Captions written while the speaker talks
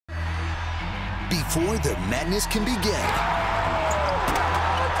before the madness can begin.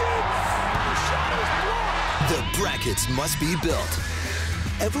 The brackets must be built.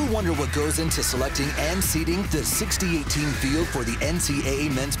 Ever wonder what goes into selecting and seeding the 68-team field for the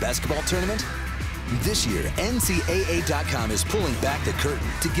NCAA men's basketball tournament? This year, NCAA.com is pulling back the curtain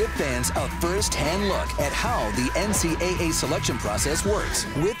to give fans a first-hand look at how the NCAA selection process works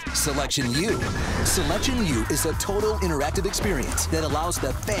with Selection U. Selection U is a total interactive experience that allows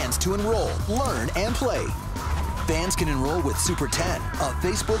the fans to enroll, learn, and play. Fans can enroll with Super 10, a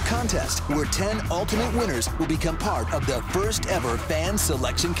Facebook contest where 10 ultimate winners will become part of the first ever fan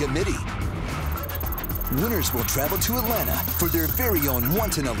selection committee. Winners will travel to Atlanta for their very own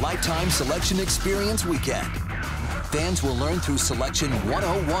once-in-a-lifetime selection experience weekend. Fans will learn through Selection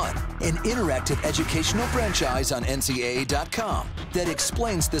 101, an interactive educational franchise on NCAA.com that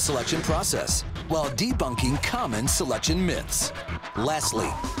explains the selection process while debunking common selection myths. Lastly,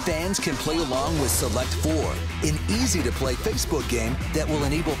 fans can play along with Select 4, an easy-to-play Facebook game that will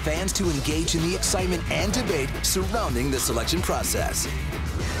enable fans to engage in the excitement and debate surrounding the selection process.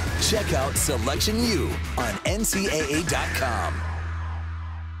 Check out Selection U on NCAA.com.